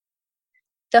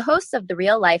The hosts of the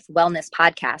Real Life Wellness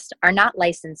Podcast are not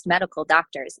licensed medical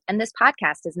doctors, and this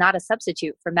podcast is not a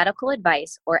substitute for medical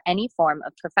advice or any form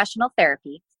of professional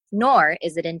therapy, nor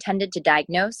is it intended to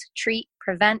diagnose, treat,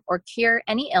 prevent, or cure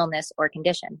any illness or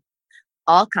condition.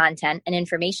 All content and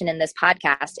information in this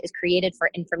podcast is created for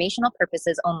informational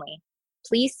purposes only.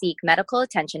 Please seek medical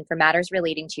attention for matters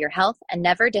relating to your health and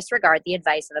never disregard the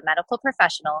advice of a medical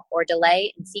professional or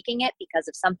delay in seeking it because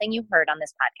of something you heard on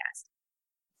this podcast.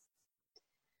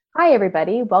 Hi,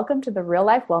 everybody. Welcome to the Real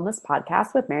Life Wellness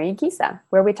Podcast with Mary and Kisa,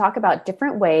 where we talk about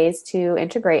different ways to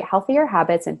integrate healthier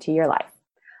habits into your life.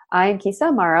 I'm Kisa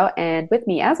Amaro, and with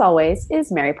me, as always, is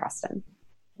Mary Preston.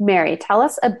 Mary, tell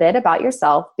us a bit about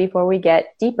yourself before we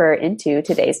get deeper into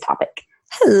today's topic.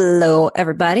 Hello,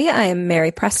 everybody. I am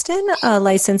Mary Preston, a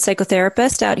licensed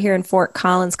psychotherapist out here in Fort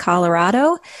Collins,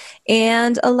 Colorado,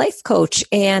 and a life coach.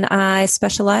 And I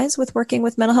specialize with working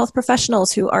with mental health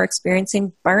professionals who are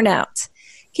experiencing burnout.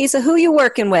 Kisa, who are you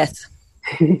working with?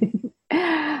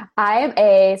 I am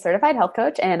a certified health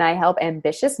coach, and I help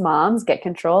ambitious moms get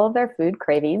control of their food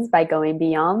cravings by going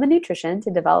beyond the nutrition to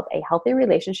develop a healthy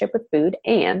relationship with food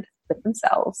and with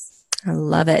themselves. I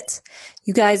love it.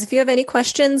 You guys, if you have any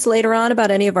questions later on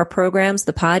about any of our programs,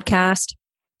 the podcast,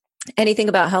 anything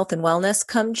about health and wellness,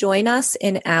 come join us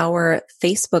in our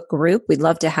Facebook group. We'd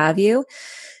love to have you.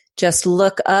 Just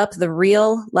look up the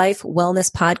Real Life Wellness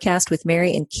Podcast with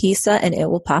Mary and Kisa, and it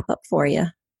will pop up for you.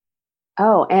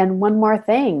 Oh, and one more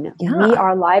thing. Yeah. We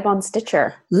are live on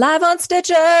Stitcher. Live on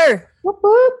Stitcher! Whoop,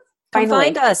 whoop. Come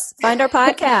find us. Find our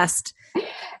podcast.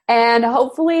 And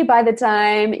hopefully by the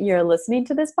time you're listening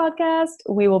to this podcast,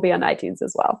 we will be on iTunes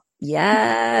as well.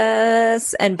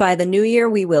 Yes. And by the new year,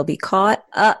 we will be caught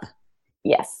up.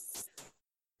 Yes.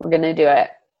 We're going to do it.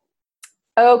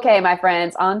 Okay, my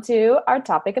friends, on to our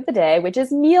topic of the day, which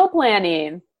is meal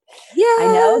planning. Yes. I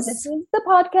know this is the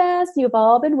podcast you've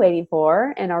all been waiting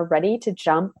for and are ready to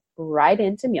jump right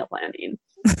into meal planning.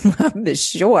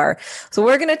 Sure. So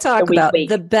we're going to talk about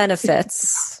the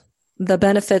benefits,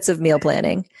 of meal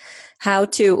planning.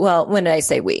 When I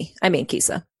say we, I mean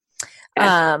Kisa.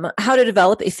 How to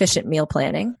develop efficient meal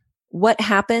planning. What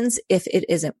happens if it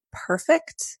isn't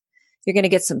perfect? You're going to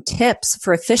get some tips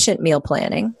for efficient meal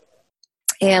planning.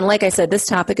 And like I said, this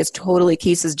topic is totally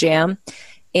Kisa's jam.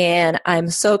 And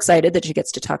I'm so excited that she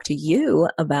gets to talk to you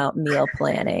about meal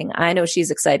planning. I know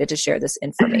she's excited to share this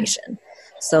information.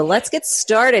 So let's get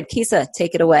started. Kisa,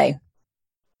 take it away.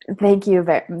 Thank you,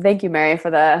 Mary, for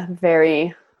the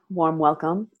very warm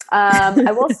welcome.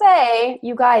 I will say,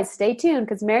 you guys, stay tuned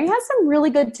because Mary has some really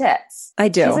good tips. I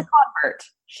do. She's a convert.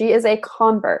 She is a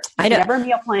convert. I know. She never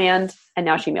meal planned, and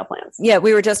now she meal plans. Yeah,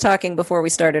 we were just talking before we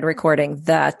started recording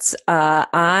that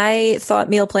I thought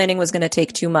meal planning was going to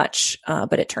take too much,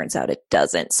 but it turns out it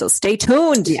doesn't. So stay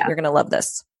tuned. Yeah. You're going to love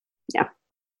this. Yeah.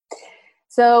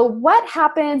 So what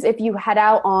happens if you head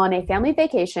out on a family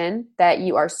vacation that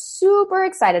you are super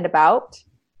excited about,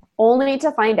 only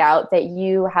to find out that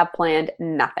you have planned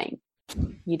nothing?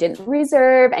 You didn't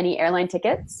reserve any airline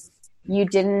tickets. You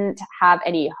didn't have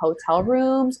any hotel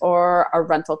rooms or a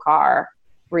rental car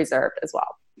reserved as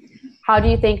well. How do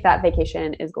you think that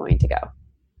vacation is going to go?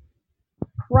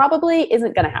 Probably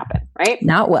isn't going to happen, right?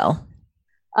 Not well.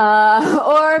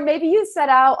 Or maybe you set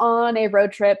out on a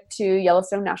road trip to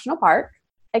Yellowstone National Park,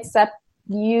 except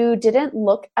you didn't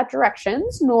look at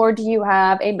directions, nor do you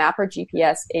have a map or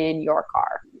GPS in your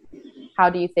car.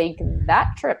 How do you think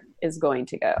that trip is going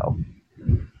to go?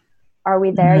 Are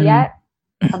we there yet?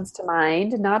 Comes to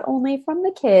mind, not only from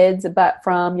the kids, but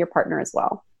from your partner as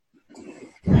well.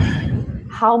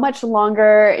 How much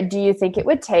longer do you think it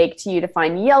would take to you to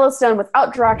find Yellowstone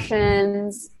without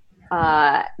directions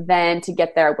than to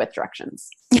get there with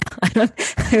directions? I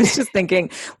was just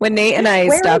thinking, when Nate and I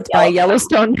stopped by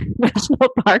Yellowstone National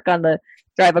Park on the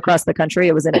drive across the country,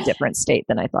 it was in a different state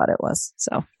than I thought it was.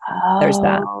 So there's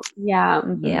that. Yeah.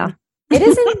 Mm-hmm. Yeah. It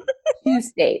is in 2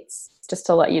 states, just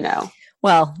to let you know.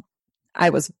 Well,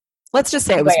 let's just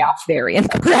say I was very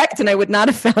incorrect and I would not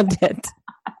have found it.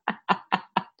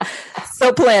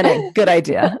 So planning, good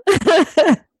idea.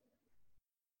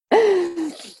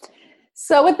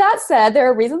 So with that said, there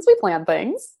are reasons we plan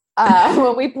things.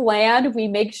 When we plan, we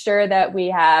make sure that we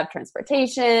have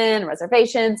transportation,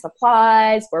 reservations,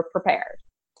 supplies, we're prepared.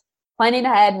 Planning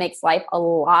ahead makes life a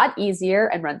lot easier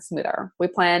and runs smoother. We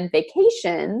plan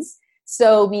vacations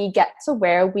so we get to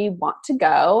where we want to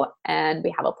go and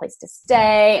we have a place to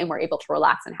stay and we're able to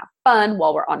relax and have fun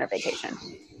while we're on our vacation.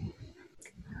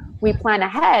 We plan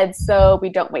ahead so we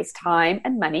don't waste time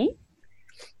and money.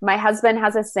 My husband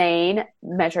has a saying,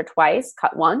 measure twice,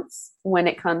 cut once, when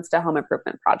it comes to home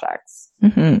improvement projects.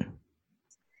 Mm-hmm.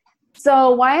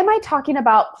 So why am I talking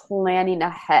about planning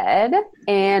ahead,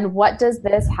 and what does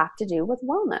this have to do with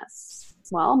wellness?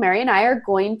 Well, Mary and I are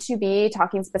going to be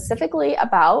talking specifically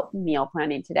about meal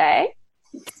planning today.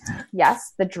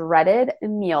 Yes, the dreaded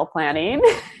meal planning.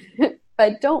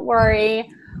 But don't worry,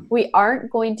 we aren't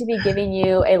going to be giving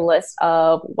you a list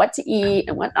of what to eat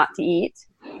and what not to eat.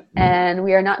 And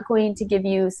we are not going to give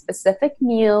you specific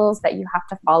meals that you have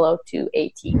to follow to a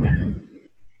T.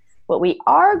 What we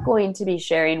are going to be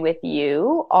sharing with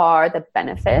you are the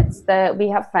benefits that we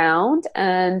have found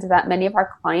and that many of our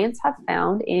clients have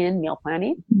found in meal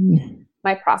planning,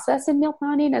 my process in meal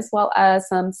planning, as well as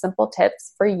some simple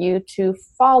tips for you to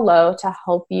follow to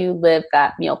help you live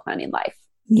that meal planning life.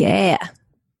 Yeah.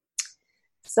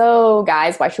 So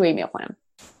guys, why should we meal plan?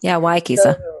 Yeah, why,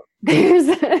 Kisa? So,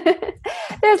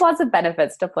 there's lots of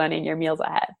benefits to planning your meals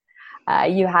ahead.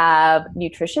 You have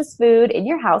nutritious food in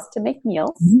your house to make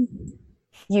meals.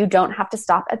 You don't have to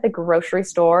stop at the grocery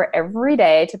store every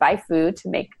day to buy food to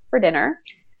make for dinner.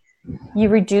 You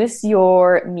reduce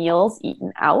your meals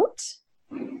eaten out.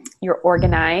 You're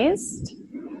organized.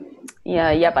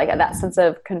 Yeah, you have like that sense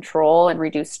of control and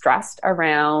reduced stress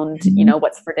around,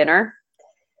 what's for dinner.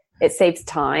 It saves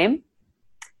time,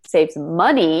 saves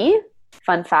money.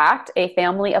 Fun fact, a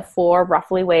family of 4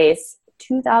 roughly weighs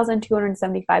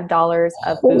 $2,275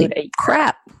 of food Holy a year.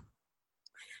 Crap.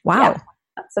 Wow. Yeah,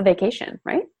 that's a vacation,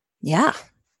 right? Yeah.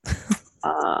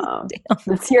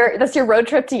 That's your road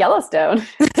trip to Yellowstone.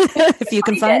 If you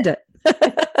can find it.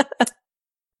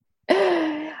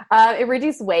 It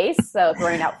reduces waste, so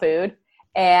throwing out food,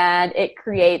 and it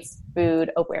creates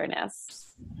food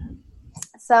awareness.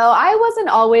 So I wasn't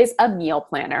always a meal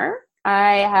planner.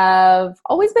 I have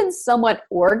always been somewhat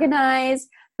organized,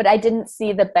 but I didn't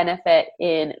see the benefit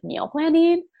in meal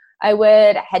planning. I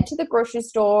would head to the grocery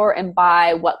store and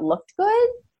buy what looked good.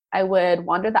 I would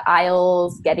wander the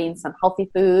aisles, getting some healthy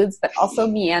foods, but also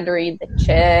meandering the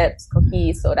chips,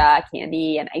 cookies, soda,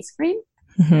 candy, and ice cream.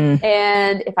 Mm-hmm.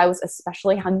 And if I was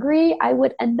especially hungry, I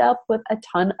would end up with a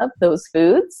ton of those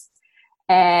foods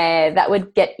that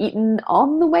would get eaten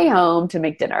on the way home to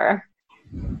make dinner.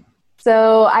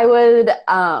 So I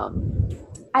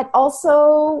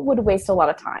also would waste a lot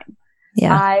of time.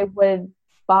 Yeah. I would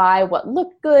buy what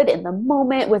looked good in the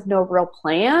moment with no real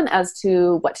plan as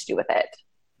to what to do with it.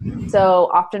 So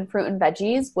often fruit and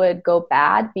veggies would go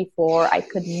bad before I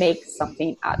could make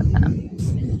something out of them.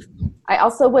 I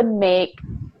also would make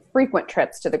frequent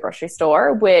trips to the grocery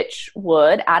store, which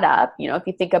would add up. If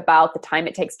you think about the time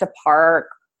it takes to park,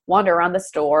 wander around the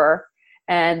store,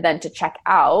 and then to check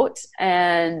out,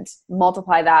 and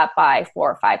multiply that by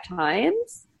 4 or 5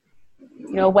 times.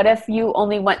 What if you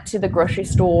only went to the grocery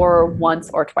store once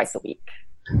or twice a week?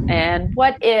 And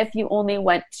what if you only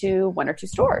went to 1 or 2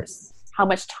 stores? How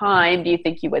much time do you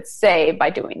think you would save by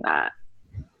doing that?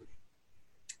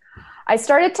 I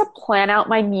started to plan out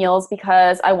my meals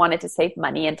because I wanted to save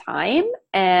money and time,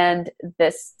 and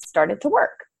this started to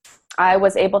work. I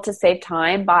was able to save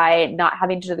time by not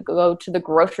having to go to the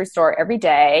grocery store every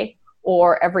day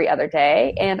or every other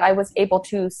day, and I was able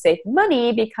to save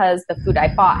money because the food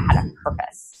I bought had a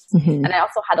purpose. Mm-hmm. And I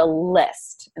also had a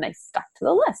list, and I stuck to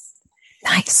the list.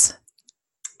 Nice.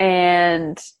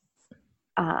 And,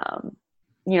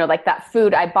 like that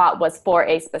food I bought was for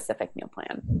a specific meal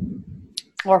plan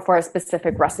or for a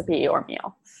specific recipe or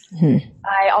meal. Mm-hmm.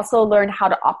 I also learned how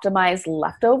to optimize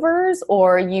leftovers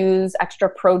or use extra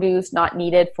produce not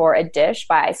needed for a dish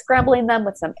by scrambling them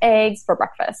with some eggs for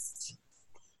breakfast.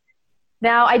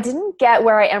 Now, I didn't get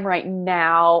where I am right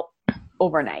now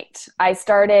overnight. I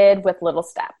started with little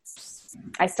steps.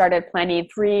 I started planning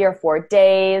 3 or 4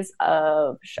 days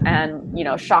of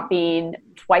shopping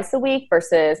twice a week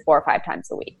versus 4 or 5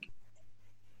 times a week.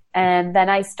 And then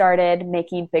I started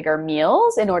making bigger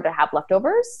meals in order to have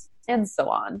leftovers, and so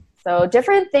on. So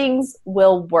different things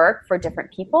will work for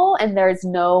different people, and there's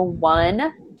no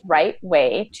one right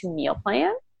way to meal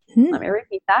plan. Mm-hmm. Let me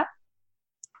repeat that.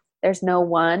 There's no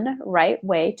one right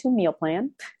way to meal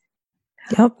plan.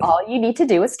 Yep. All you need to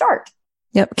do is start.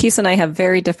 Yep. Keith and I have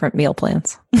very different meal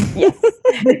plans. Yes,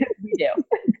 we do.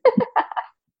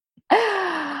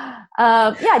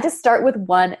 Just start with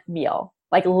one meal.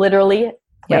 Like literally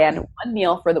plan one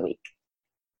meal for the week.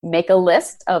 Make a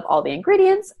list of all the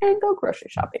ingredients and go grocery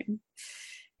shopping,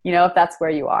 if that's where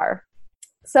you are.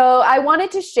 So I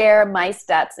wanted to share my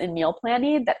steps in meal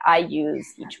planning that I use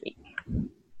each week.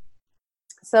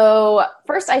 So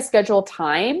first, I schedule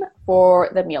time for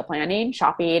the meal planning,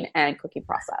 shopping, and cooking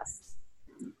process.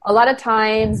 A lot of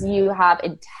times you have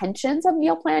intentions of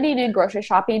meal planning and grocery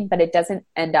shopping, but it doesn't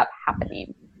end up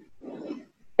happening.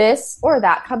 this or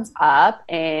that comes up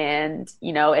and,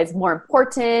 is more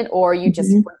important, or you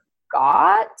just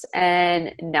forgot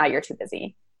and now you're too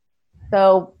busy.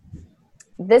 So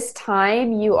this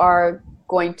time you are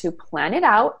going to plan it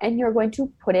out and you're going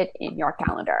to put it in your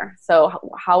calendar. So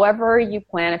however you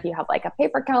plan, if you have like a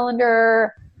paper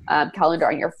calendar, calendar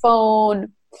on your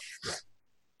phone,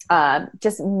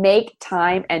 just make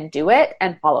time and do it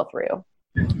and follow through.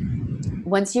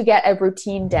 Once you get a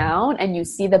routine down and you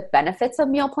see the benefits of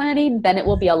meal planning, then it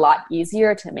will be a lot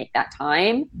easier to make that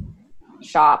time,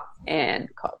 shop, and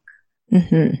cook.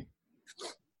 Mm-hmm.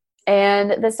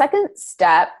 And the second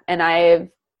step, and I've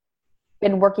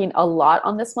been working a lot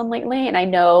on this one lately, and I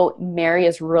know Mary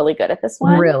is really good at this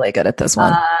one. Really good at this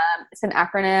one. It's an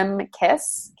acronym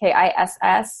KISS,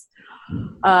 Kiss.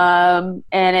 And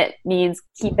it means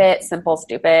keep it simple,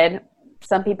 stupid.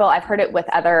 Some people, I've heard it with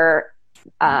other,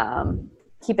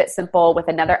 keep it simple with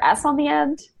another S on the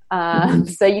end.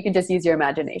 So you can just use your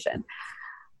imagination.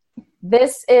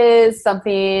 This is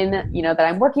something, that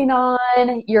I'm working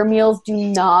on. Your meals do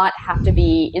not have to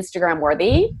be Instagram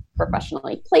worthy,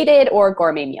 professionally plated, or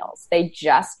gourmet meals. They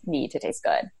just need to taste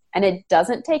good. And it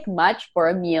doesn't take much for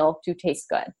a meal to taste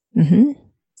good. Mm-hmm.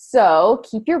 So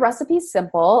keep your recipes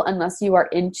simple unless you are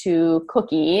into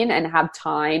cooking and have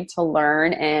time to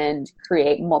learn and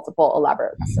create multiple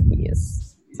elaborate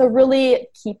recipes. So really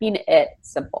keeping it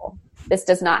simple. This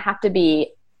does not have to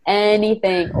be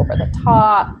anything over the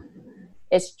top.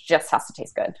 It just has to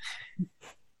taste good.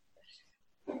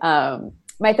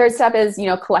 My third step is,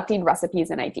 collecting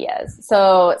recipes and ideas.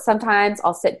 So sometimes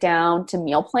I'll sit down to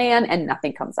meal plan and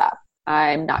nothing comes up.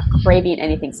 I'm not craving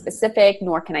anything specific,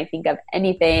 nor can I think of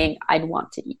anything I'd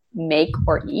want to make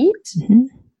or eat. Mm-hmm.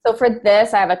 So for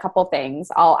this, I have a couple things.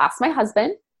 I'll ask my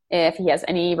husband if he has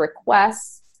any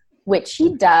requests, which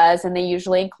he does, and they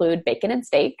usually include bacon and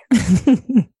steak.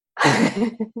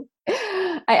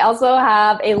 I also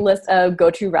have a list of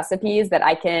go-to recipes that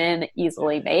I can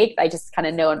easily make. I just kind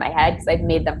of know in my head because I've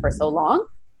made them for so long.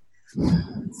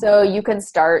 So you can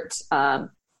start,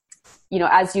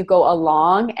 as you go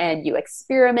along and you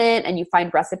experiment and you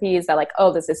find recipes that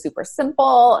this is super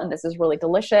simple and this is really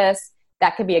delicious.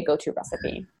 That could be a go-to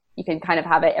recipe. You can kind of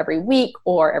have it every week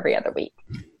or every other week.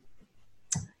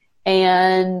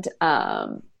 And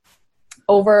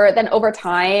over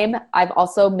time, I've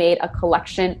also made a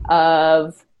collection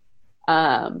of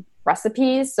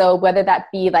recipes. So whether that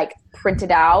be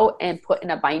printed out and put in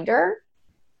a binder,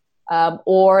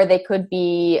 or they could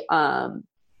be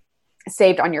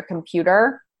saved on your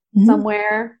computer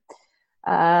somewhere.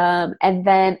 And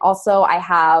then also I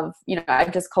have,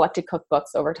 I've just collected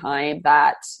cookbooks over time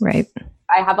that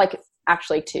I have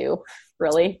actually 2,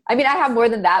 really. I mean, I have more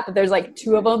than that, but there's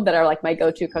 2 of them that are my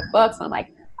go-to cookbooks. And I'm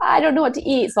I don't know what to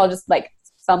eat. So I'll just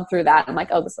thumb through that. I'm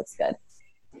oh, this looks good.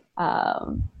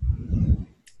 And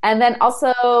then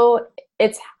also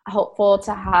it's helpful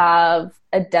to have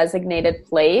a designated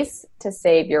place to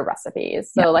save your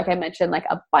recipes. So like I mentioned,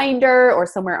 a binder or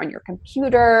somewhere on your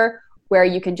computer where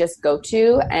you can just go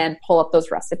to and pull up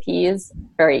those recipes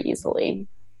very easily.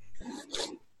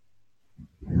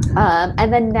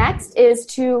 And then next is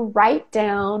to write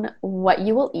down what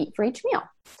you will eat for each meal.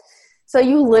 So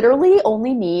you literally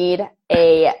only need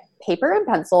a paper and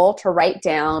pencil to write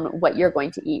down what you're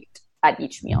going to eat at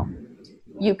each meal.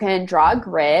 You can draw a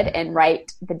grid and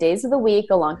write the days of the week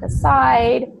along the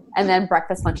side, and then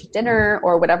breakfast, lunch, dinner,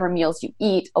 or whatever meals you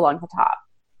eat along the top.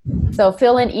 So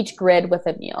fill in each grid with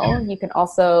a meal. You can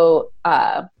also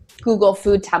Google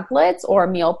food templates or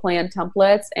meal plan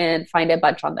templates and find a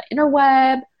bunch on the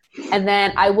interweb. And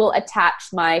then I will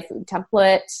attach my food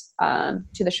template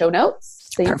to the show notes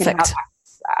so you can have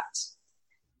access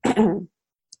to that.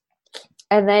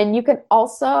 And then you can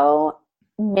also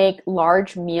make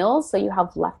large meals so you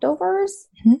have leftovers.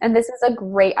 Mm-hmm. And this is a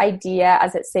great idea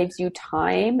as it saves you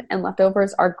time, and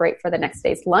leftovers are great for the next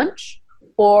day's lunch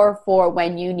or for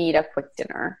when you need a quick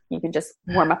dinner. You can just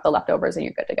warm up the leftovers and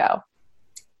you're good to go.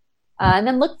 And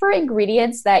then look for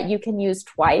ingredients that you can use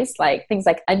twice, like things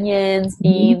like onions,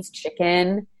 beans,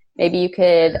 chicken. Maybe you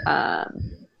could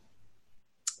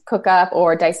cook up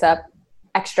or dice up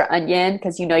extra onion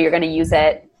because you're going to use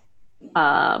it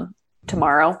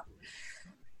tomorrow.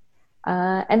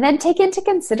 And then take into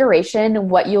consideration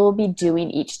what you'll be doing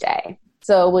each day.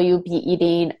 So will you be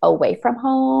eating away from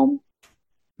home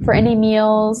for any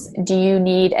meals? Do you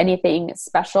need anything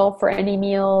special for any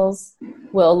meals?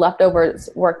 Will leftovers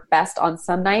work best on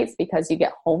some nights because you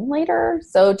get home later?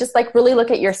 So just really look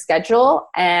at your schedule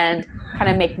and kind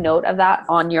of make note of that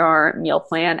on your meal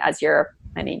plan as you're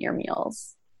planning your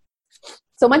meals.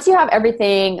 So once you have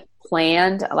everything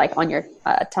planned, on your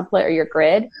template or your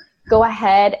grid, go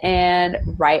ahead and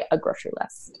write a grocery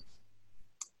list.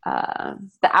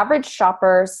 The average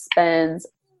shopper spends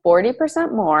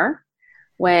 40% more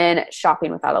when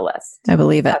shopping without a list. I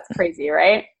believe it. That's crazy,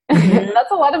 right?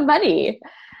 That's a lot of money.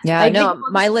 Yeah, no,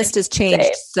 my list has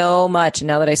changed so much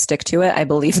now that I stick to it. I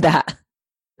believe that.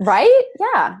 Right?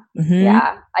 Yeah.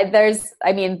 Yeah.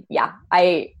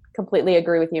 I completely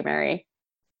agree with you, Mary.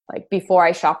 Like before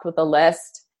I shopped with a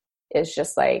list, it's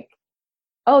just like,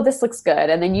 oh, this looks good.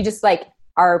 And then you just like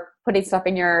are putting stuff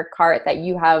in your cart that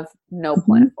you have no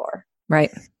plan for.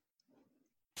 Right.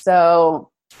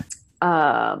 So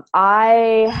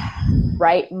I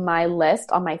write my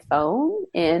list on my phone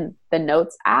in the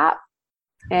Notes app,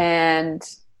 and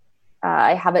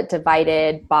I have it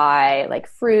divided by like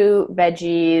fruit,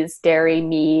 veggies, dairy,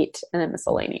 meat, and then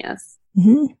miscellaneous.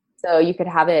 So you could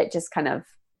have it just kind of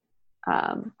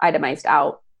itemized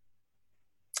out.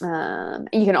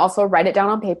 You can also write it down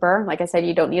on paper. Like I said,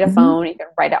 you don't need a phone. You can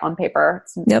write it on paper.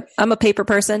 Yep. I'm a paper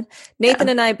person. Nathan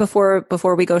and I, before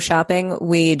we go shopping,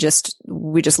 we just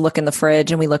look in the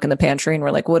fridge and we look in the pantry and we're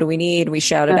like, what do we need? We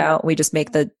shout it out. We just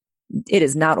make it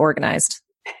is not organized,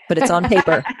 but it's on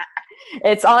paper.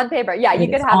 It's on paper. Yeah. You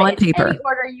can have it in any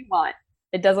order you want.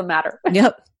 It doesn't matter.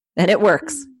 Yep. And it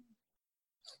works.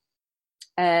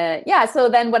 So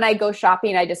then when I go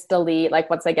shopping, I just delete, like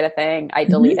once I get a thing, I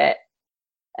delete it.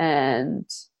 And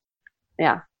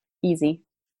easy.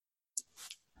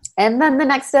 And then the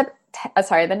next step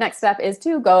is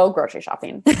to go grocery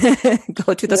shopping.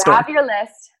 Go to the store. Have your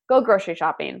list, go grocery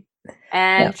shopping,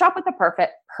 and shop with a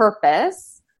perfect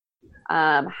purpose.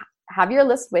 Have your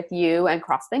list with you and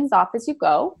cross things off as you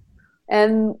go.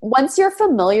 And once you're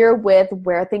familiar with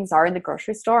where things are in the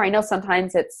grocery store, I know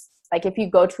sometimes it's like if you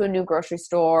go to a new grocery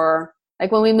store,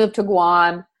 like when we moved to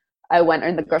Guam, I went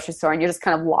in the grocery store and you're just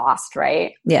kind of lost,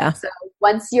 right? Yeah. So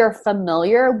once you're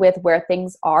familiar with where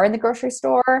things are in the grocery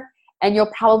store, and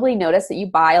you'll probably notice that you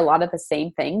buy a lot of the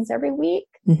same things every week.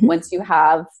 Once you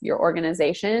have your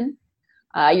organization,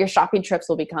 your shopping trips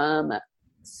will become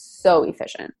so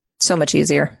efficient. So much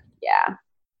easier. Yeah.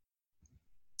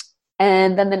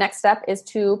 And then the next step is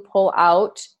to pull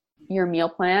out your meal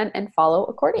plan and follow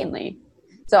accordingly.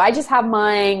 So I just have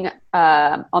mine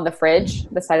on the fridge,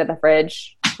 the side of the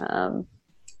fridge.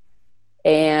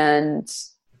 And,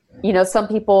 some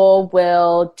people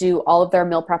will do all of their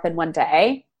meal prep in one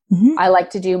day. I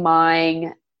like to do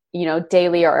mine,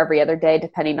 daily or every other day,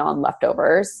 depending on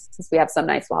leftovers, since we have some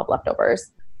nights we'll have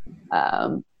leftovers.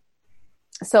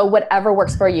 So whatever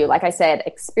works for you, like I said,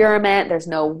 experiment. There's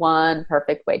no one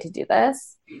perfect way to do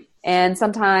this. And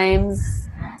sometimes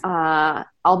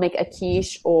I'll make a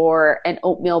quiche or an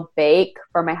oatmeal bake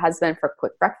for my husband for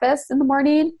quick breakfast in the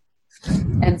morning.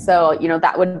 And so,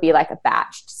 that would be like a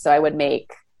batch. So I would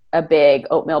make a big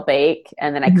oatmeal bake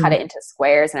and then I cut it into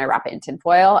squares and I wrap it in tin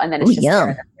foil. And then it's just there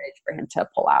in the fridge for him to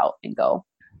pull out and go.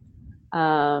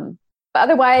 But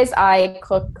otherwise I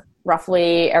cook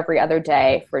roughly every other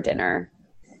day for dinner.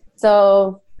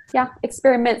 So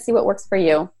experiment, see what works for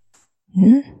you.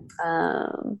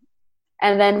 And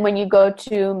then when you go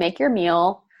to make your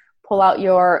meal, pull out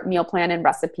your meal plan and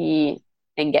recipe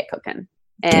and get cooking.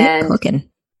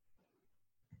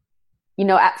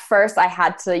 At first I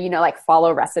had to,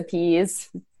 follow recipes.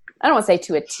 I don't want to say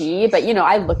to a T, but,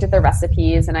 I looked at the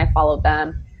recipes and I followed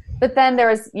them. But then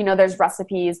there's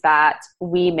recipes that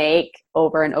we make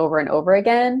over and over and over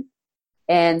again.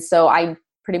 And so I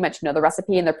pretty much know the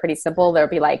recipe and they're pretty simple. There'll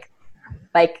be like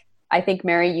I think,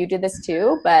 Mary, you do this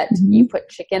too, but you put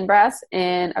chicken breast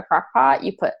in a crock pot,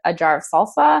 you put a jar of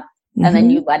salsa, and then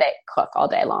you let it cook all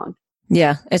day long.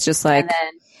 Yeah. It's just like,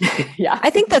 I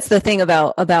think that's the thing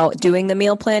about doing the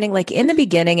meal planning. Like in the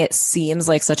beginning, it seems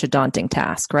like such a daunting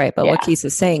task, right? But what Keith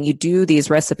is saying, you do these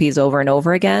recipes over and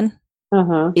over again.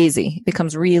 Easy. It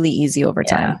becomes really easy over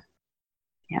time.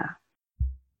 Yeah,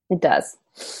 it does.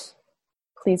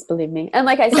 Please believe me. And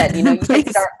like I said, you can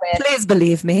start with please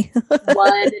believe me.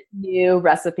 one new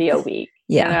recipe a week.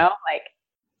 Yeah. Like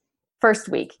first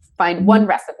week, find one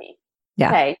recipe. Yeah.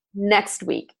 Okay. Next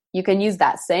week, you can use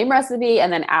that same recipe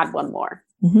and then add one more.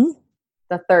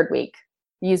 The third week,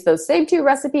 use those same two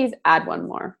recipes, add one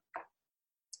more.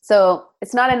 So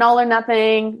it's not an all or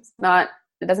nothing.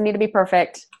 It doesn't need to be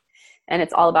perfect. And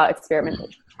it's all about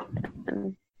experimentation.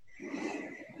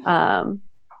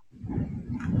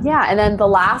 And then the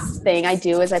last thing I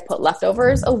do is I put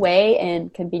leftovers away in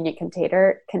convenient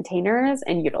containers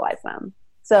and utilize them.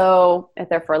 So if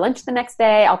they're for lunch the next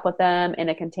day, I'll put them in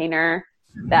a container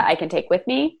that I can take with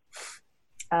me.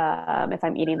 If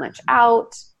I'm eating lunch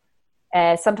out,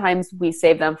 sometimes we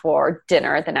save them for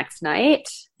dinner the next night.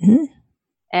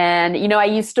 And, you know, I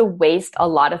used to waste a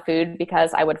lot of food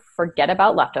because I would forget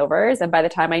about leftovers. And by the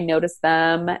time I noticed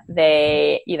them,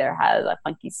 they either had a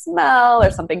funky smell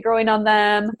or something growing on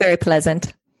them. Very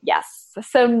pleasant. Yes.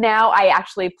 So now I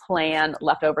actually plan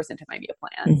leftovers into my meal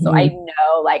plan. So I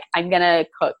know, like, I'm going to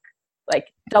cook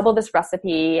like double this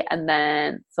recipe. And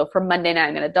then, so for Monday night,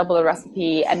 I'm going to double the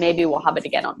recipe and maybe we'll have it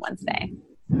again on Wednesday.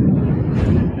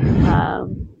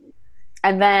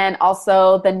 And then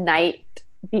also the night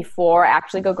before I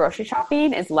actually go grocery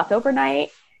shopping is leftover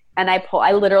night. And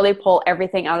I literally pull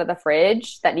everything out of the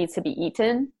fridge that needs to be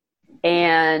eaten.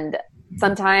 And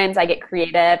sometimes I get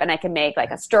creative and I can make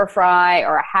like a stir fry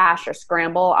or a hash or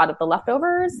scramble out of the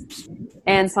leftovers.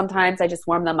 And sometimes I just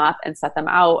warm them up and set them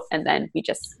out. And then we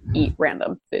just eat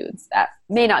random foods that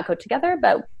may not go together,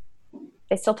 but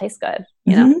they still taste good,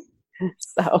 you know?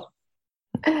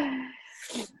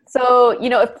 So, you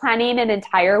know, if planning an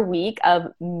entire week of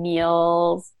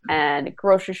meals and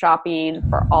grocery shopping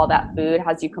for all that food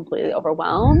has you completely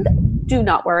overwhelmed, do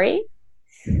not worry.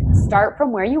 Start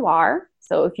from where you are.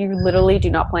 So if you literally do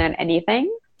not plan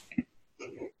anything,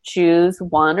 choose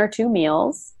 1 or 2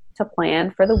 meals to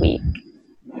plan for the week.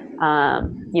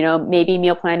 You know, maybe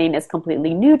meal planning is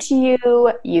completely new to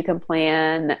you. You can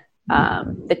plan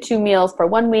the 2 meals for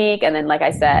 1 week. And then, like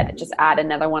I said, just add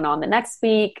another one on the next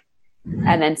week.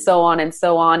 And then so on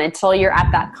until you're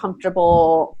at that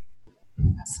comfortable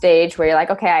stage where you're like,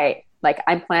 okay,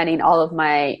 I'm planning all of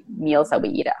my meals that we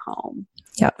eat at home.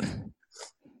 Yep.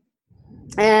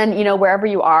 And, you know, wherever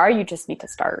you are, you just need to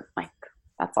start. Like,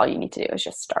 that's all you need to do is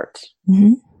just start.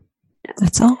 Yeah.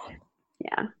 That's all.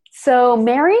 Yeah. So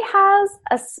Mary has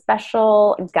a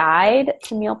special guide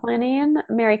to meal planning.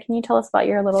 Mary, can you tell us about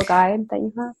your little guide that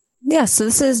you have? Yeah, so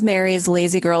this is Mary's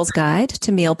Lazy Girl's Guide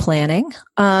to Meal Planning.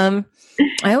 I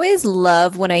always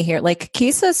love when I hear, like,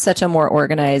 Kisa's such a more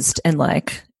organized and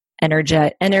like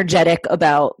energetic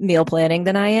about meal planning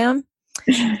than I am.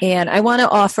 And I want to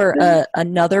offer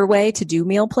another way to do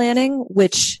meal planning,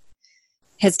 which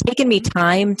has taken me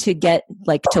time to get,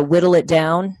 like, to whittle it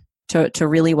down to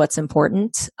really what's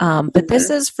important. But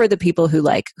this is for the people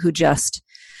who just,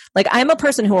 like, I'm a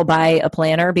person who will buy a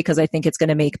planner because I think it's going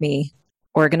to make me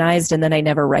organized, and then I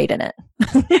never write in it.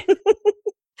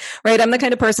 Right? I'm the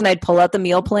kind of person I'd pull out the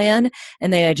meal plan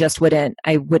and then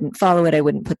I wouldn't follow it. I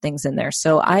wouldn't put things in there.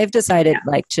 So I've decided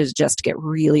to just get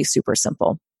really super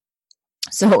simple.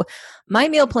 So my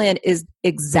meal plan is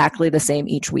exactly the same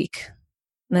each week.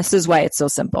 And this is why it's so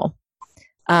simple.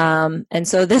 And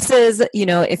so this is, you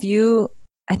know, I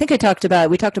think we talked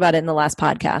about it in the last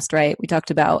podcast, right? We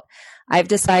talked about, I've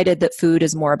decided that food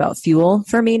is more about fuel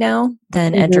for me now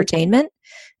than entertainment.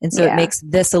 And so it makes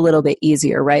this a little bit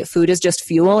easier, right? Food is just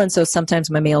fuel. And so sometimes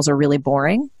my meals are really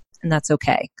boring, and that's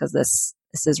okay because this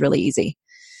is really easy.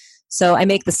 So I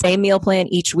make the same meal plan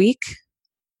each week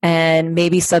and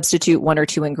maybe substitute 1 or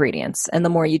 2 ingredients. And the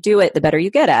more you do it, the better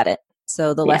you get at it.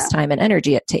 So the less time and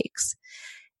energy it takes.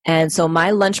 And so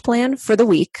my lunch plan for the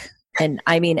week, and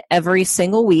I mean every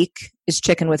single week, is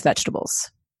chicken with vegetables.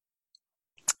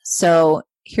 So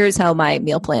here's how my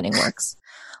meal planning works.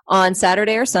 On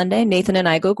Saturday or Sunday, Nathan and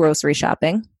I go grocery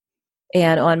shopping.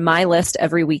 And on my list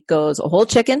every week goes a whole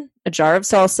chicken, a jar of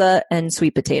salsa, and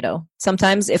sweet potato.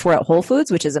 Sometimes if we're at Whole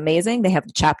Foods, which is amazing, they have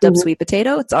the chopped up sweet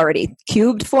potato. It's already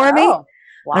cubed for me. Wow.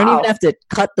 I don't even have to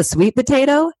cut the sweet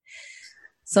potato.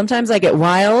 Sometimes I get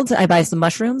wild. I buy some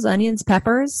mushrooms, onions,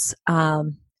 peppers.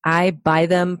 I buy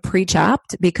them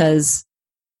pre-chopped because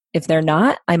if they're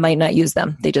not, I might not use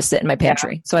them. They just sit in my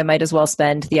pantry. Yeah. So I might as well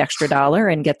spend the extra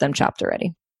 $1 and get them chopped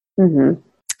already.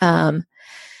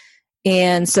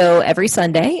 And so every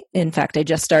Sunday, in fact, I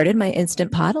just started my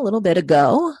Instant Pot a little bit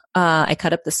ago. I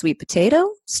cut up the sweet potato,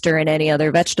 stir in any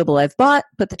other vegetable I've bought,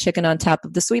 put the chicken on top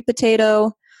of the sweet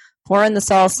potato, pour in the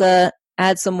salsa,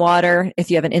 add some water.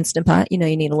 If you have an Instant Pot, you know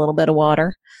you need a little bit of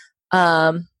water.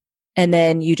 And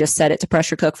then you just set it to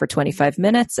pressure cook for 25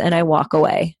 minutes and I walk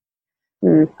away.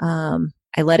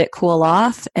 I let it cool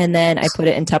off and then I put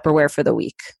it in Tupperware for the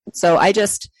week. So I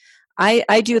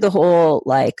do the whole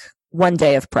 1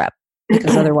 day of prep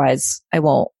because otherwise I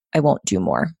won't do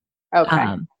more. Okay.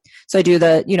 So I do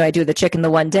the chicken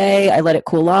the 1 day, I let it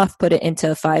cool off, put it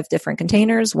into 5 different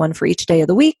containers, 1 for each day of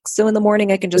the week. So in the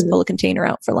morning I can just pull a container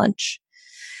out for lunch.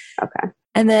 Okay.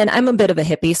 And then I'm a bit of a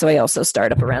hippie, so I also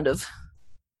start up a round of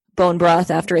bone broth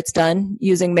after it's done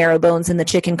using marrow bones in the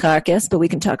chicken carcass, but we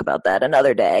can talk about that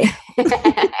another day.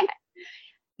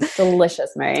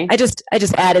 Delicious, Mary. I just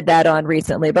added that on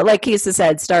recently, but like Kisa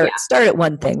said, start at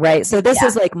one thing, right? So this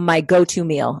is like my go-to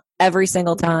meal every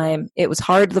single time. It was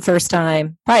hard the first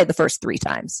time, probably the first 3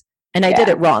 times. And I did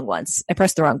it wrong once. I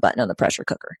pressed the wrong button on the pressure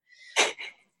cooker.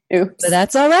 Oops. But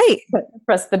that's all right.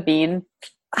 Press the bean.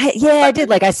 I did.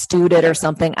 Like I stewed it or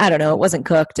something. I don't know. It wasn't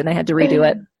cooked and I had to redo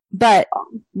it. But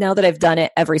now that I've done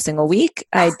it every single week,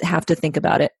 I have to think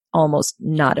about it almost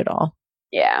not at all.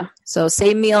 Yeah. So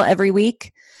same meal every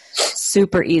week.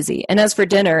 Super easy. And as for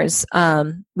dinners,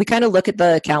 we kind of look at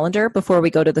the calendar before we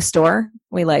go to the store.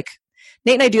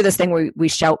 Nate and I do this thing where we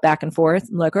shout back and forth.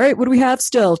 I'm like, all right, what do we have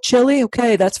still? Chili?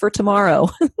 Okay, that's for tomorrow.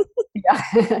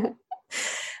 Yeah.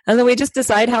 And then we just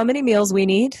decide how many meals we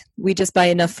need. We just buy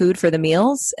enough food for the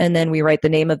meals, and then we write the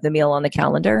name of the meal on the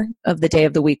calendar of the day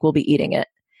of the week we'll be eating it.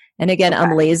 And again,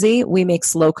 I'm lazy. We make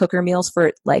slow cooker meals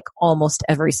for like almost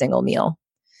every single meal.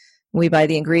 We buy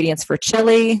the ingredients for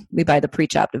chili. We buy the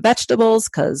pre-chopped vegetables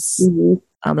because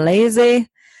I'm lazy.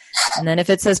 And then if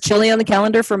it says chili on the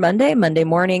calendar for Monday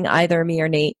morning, either me or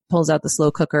Nate pulls out the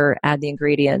slow cooker, add the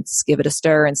ingredients, give it a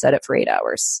stir, and set it for 8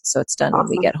 hours. So it's done when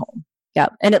we get home. Yeah.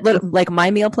 And like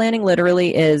my meal planning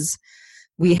literally is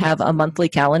we have a monthly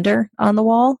calendar on the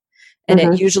wall, and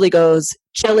it usually goes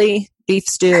chili, beef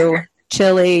stew,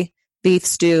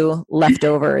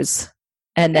 leftovers.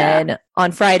 And then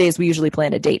on Fridays, we usually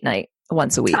plan a date night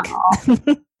once a week,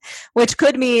 which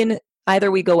could mean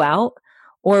either we go out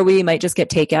or we might just get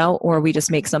takeout or we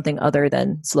just make something other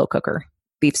than slow cooker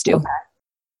beef stew. Okay.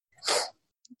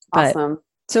 Awesome.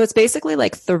 So it's basically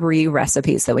like 3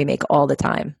 recipes that we make all the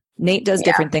time. Nate does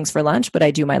different things for lunch, but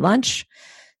I do my lunch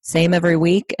same every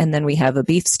week. And then we have a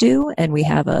beef stew and we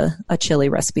have a chili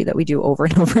recipe that we do over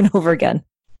and over and over again.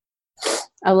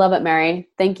 I love it, Mary.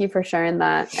 Thank you for sharing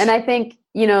that. And I think,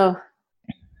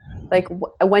 like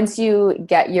once you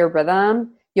get your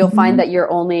rhythm, you'll find that you're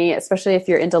only, especially if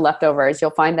you're into leftovers,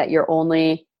 you'll find that you're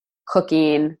only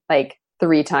cooking like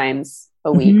 3 times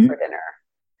a week for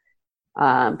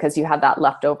dinner. Because you have that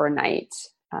leftover night.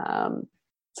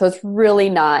 So it's really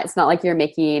it's not like you're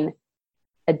making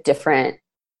a different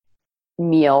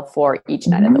meal for each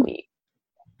night of the week.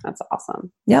 That's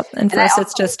awesome. Yep. And for us,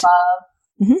 it's just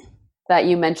that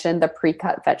you mentioned the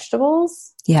pre-cut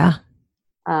vegetables. Yeah.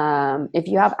 If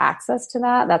you have access to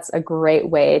that, that's a great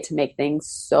way to make things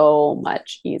so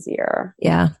much easier.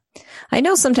 Yeah. I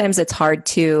know sometimes it's hard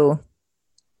to,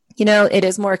 it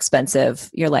is more expensive.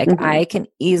 You're like, I can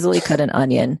easily cut an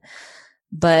onion,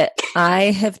 but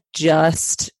I have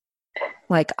just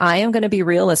I am going to be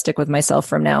realistic with myself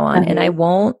from now on, and I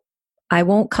won't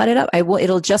cut it up.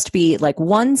 It'll just be like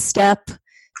one step.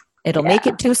 It'll make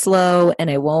it too slow and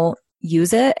I won't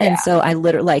use it. And so I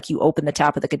literally you open the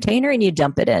top of the container and you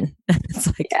dump it in.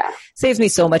 It's saves me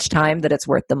so much time that it's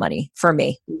worth the money for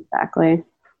me. Exactly.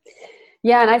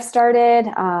 Yeah. And I've started,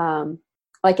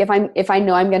 if I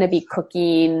know I'm going to be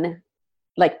cooking,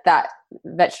 like that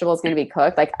vegetable is going to be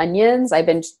cooked, like onions, I've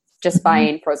been just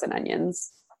buying frozen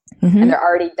onions and they're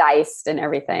already diced and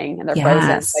everything and they're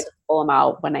frozen. So I just pull them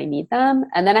out when I need them.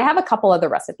 And then I have a couple other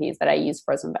recipes that I use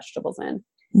frozen vegetables in.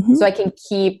 So I can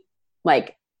keep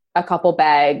like a couple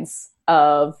bags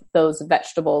of those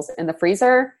vegetables in the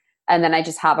freezer. And then I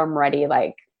just have them ready,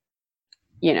 when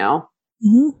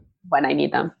I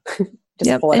need them.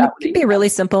 Pull it out. It can be really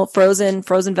simple. Frozen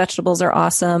vegetables are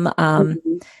awesome.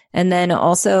 And then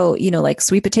also,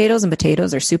 sweet potatoes and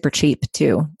potatoes are super cheap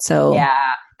too. So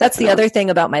that's the other thing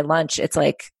about my lunch. It's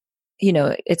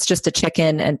it's just a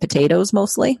chicken and potatoes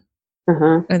mostly.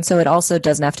 And so it also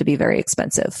doesn't have to be very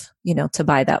expensive, to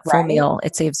buy that full meal.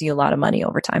 It saves you a lot of money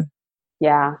over time.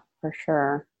 Yeah, for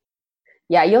sure.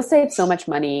 Yeah, you'll save so much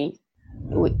money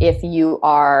if you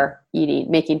are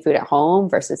making food at home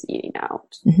versus eating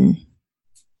out.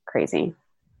 Crazy.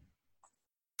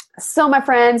 So my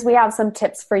friends, we have some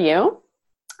tips for you.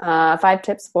 5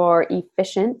 tips for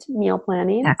efficient meal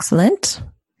planning. Excellent.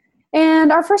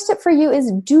 And our first tip for you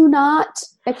is do not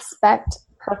expect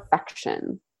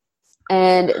perfection.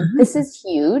 And this is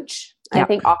huge. I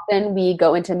think often we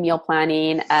go into meal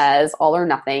planning as all or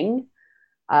nothing.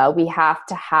 We have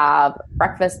to have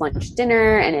breakfast, lunch,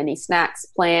 dinner, and any snacks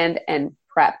planned and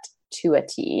prepped to a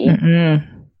T.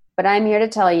 But I'm here to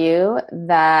tell you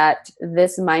that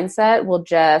this mindset will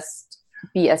just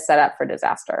be a setup for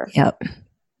disaster. Yep.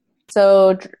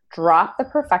 So drop the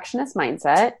perfectionist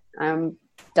mindset. I've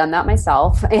done that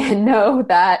myself and know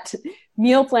that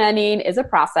meal planning is a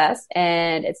process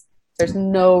and there's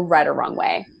no right or wrong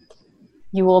way.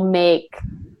 You will make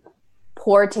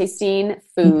poor tasting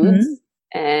foods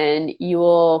and you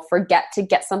will forget to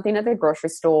get something at the grocery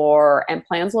store and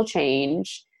plans will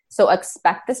change. So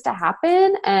expect this to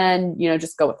happen and,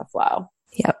 just go with the flow.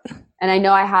 Yep. And I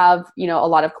know I have, a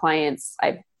lot of clients.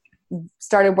 I've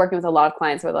started working with a lot of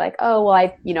clients where they're like, oh, well,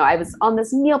 I was on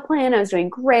this meal plan. I was doing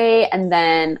great. And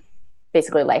then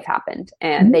basically life happened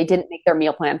and they didn't make their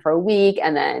meal plan for a week.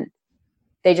 And then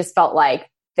they just felt like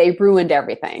they ruined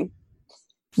everything.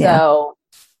 Yeah. So,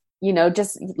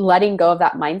 just letting go of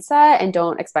that mindset and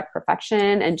don't expect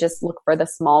perfection and just look for the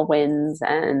small wins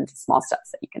and small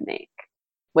steps that you can make.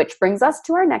 Which brings us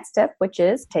to our next tip, which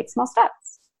is take small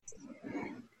steps.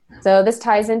 So this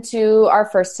ties into our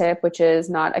first tip, which is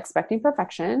not expecting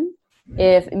perfection.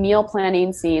 If meal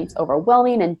planning seems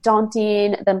overwhelming and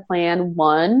daunting, then plan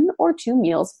 1 or 2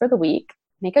 meals for the week.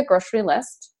 Make a grocery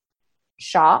list,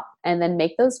 shop, and then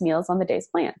make those meals on the days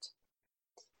planned.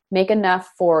 Make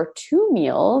enough for 2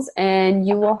 meals and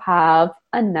you will have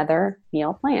another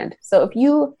meal planned. So if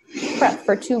you prep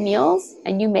for 2 meals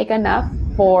and you make enough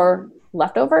for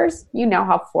leftovers, you now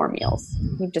have 4 meals.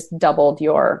 You've just doubled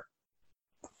your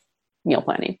meal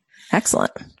planning.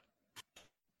 Excellent.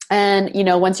 And,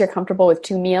 once you're comfortable with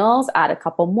 2 meals, add a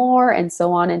couple more and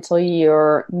so on until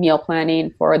you're meal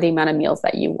planning for the amount of meals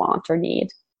that you want or need.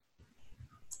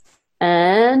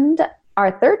 And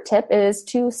our third tip is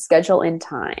to schedule in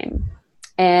time.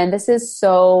 And this is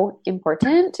so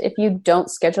important. If you don't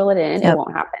schedule it in, It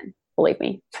won't happen. Believe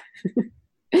me.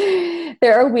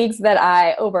 There are weeks that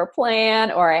I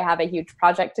overplan or I have a huge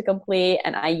project to complete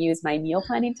and I use my meal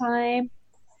planning time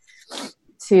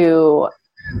to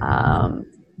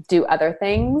do other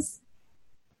things.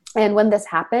 And when this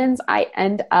happens, I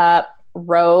end up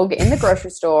rogue in the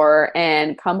grocery store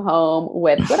and come home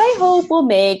with what I hope will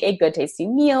make a good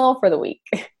tasting meal for the week.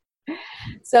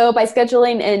 So by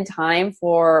scheduling in time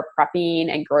for prepping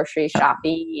and grocery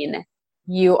shopping,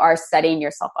 you are setting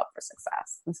yourself up for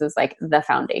success. This is like the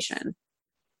foundation.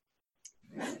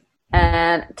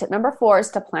 And tip number 4 is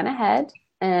to plan ahead.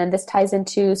 And this ties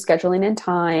into scheduling in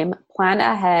time. Plan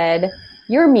ahead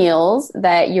your meals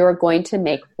that you're going to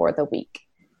make for the week.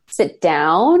 Sit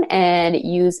down and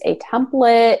use a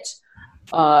template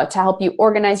to help you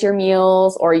organize your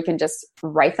meals, or you can just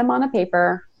write them on a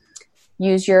paper.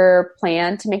 Use your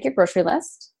plan to make your grocery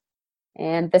list.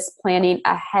 And this planning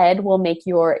ahead will make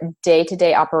your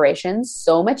day-to-day operations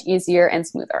so much easier and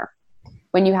smoother.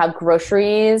 When you have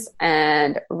groceries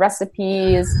and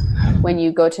recipes, when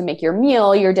you go to make your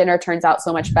meal, your dinner turns out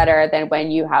so much better than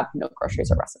when you have no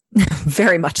groceries or recipes.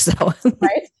 Very much so.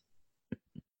 Right?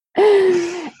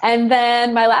 And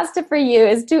then my last tip for you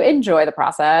is to enjoy the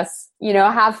process.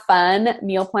 Have fun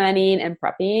meal planning and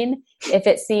prepping. If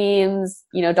it seems,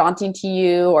 daunting to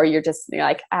you, or you're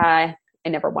like, I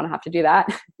never want to have to do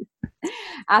that.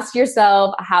 Ask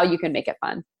yourself how you can make it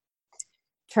fun.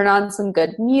 Turn on some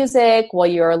good music while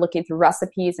you're looking through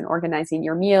recipes and organizing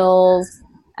your meals.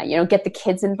 Get the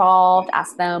kids involved,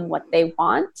 ask them what they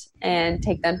want, and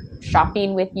take them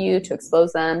shopping with you to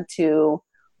expose them to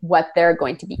what they're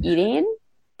going to be eating.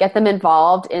 Get them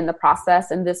involved in the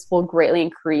process, and this will greatly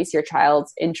increase your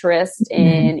child's interest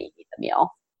in eating the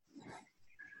meal.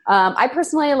 I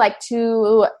personally like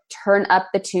to turn up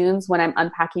the tunes when I'm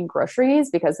unpacking groceries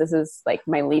because this is like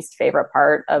my least favorite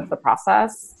part of the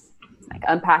process. Like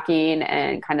unpacking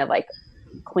and kind of like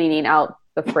cleaning out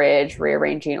the fridge,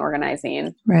 rearranging,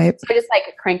 organizing. Right. So I just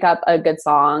like crank up a good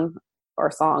song or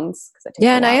songs.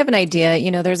 And I have an idea.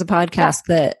 There's a podcast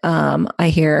that I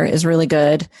hear is really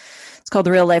good. It's called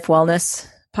the Real Life Wellness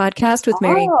Podcast with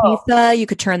Mary and Keitha. You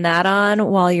could turn that on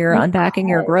while you're unpacking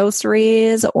your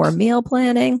groceries or meal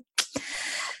planning.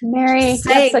 Mary,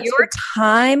 your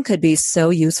time could be so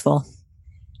useful.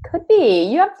 Could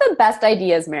be. You have the best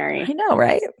ideas, Mary. I know,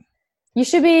 right? You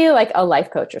should be like a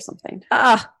life coach or something.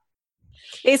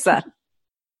 Keisa,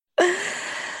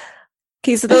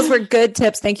 those were good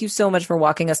tips. Thank you so much for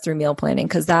walking us through meal planning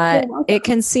because it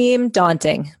can seem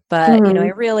daunting, but I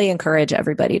really encourage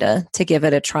everybody to give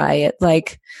it a try.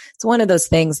 It's one of those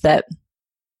things that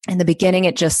in the beginning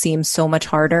it just seems so much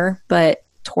harder, but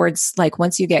towards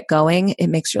once you get going, it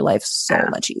makes your life so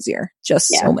much easier.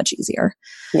 So much easier.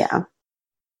 Yeah.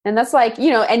 And that's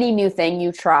any new thing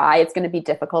you try, it's going to be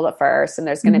difficult at first. And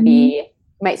there's going to be, you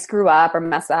might screw up or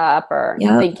mess up or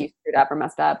you think you screwed up or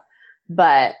messed up.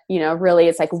 But, really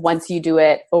it's once you do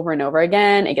it over and over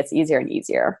again, it gets easier and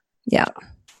easier. Yeah.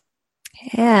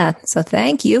 Yeah. So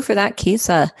thank you for that,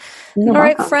 Keisa. All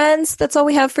right, friends, that's all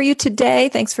we have for you today.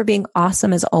 Thanks for being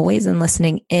awesome as always and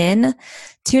listening in.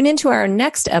 Tune into our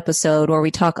next episode where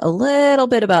we talk a little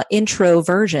bit about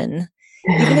introversion.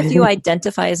 Even if you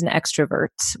identify as an extrovert,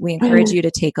 we encourage you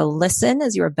to take a listen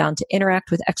as you are bound to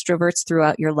interact with extroverts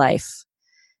throughout your life.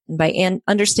 And by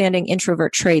understanding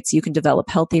introvert traits, you can develop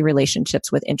healthy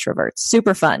relationships with introverts.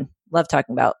 Super fun. Love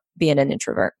talking about being an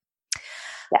introvert.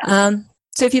 Yeah.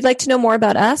 So if you'd like to know more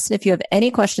about us, and if you have any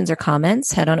questions or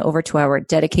comments, head on over to our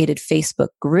dedicated Facebook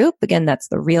group. Again, that's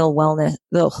the Real Life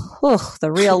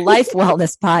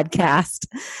Wellness Podcast.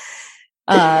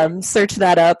 Search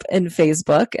that up in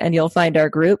Facebook and you'll find our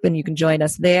group and you can join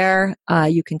us there.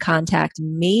 You can contact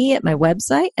me at my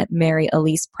website at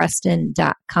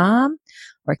maryelisepreston.com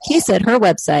or Kisa at her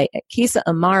website at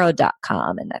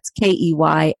kisaamaro.com. And that's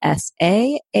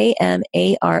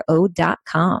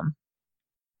KEYSAAMARO.com.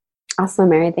 Awesome,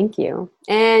 Mary. Thank you.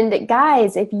 And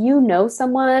guys, if you know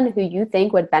someone who you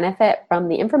think would benefit from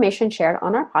the information shared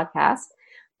on our podcast,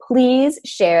 please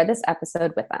share this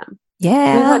episode with them.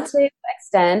 Yeah. We want to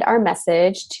extend our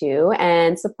message to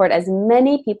and support as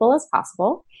many people as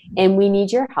possible, and we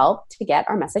need your help to get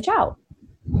our message out.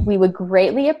 We would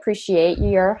greatly appreciate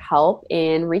your help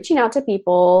in reaching out to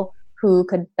people who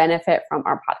could benefit from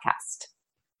our podcast.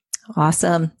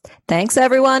 Awesome. Thanks,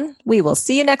 everyone. We will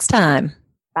see you next time.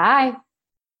 Bye.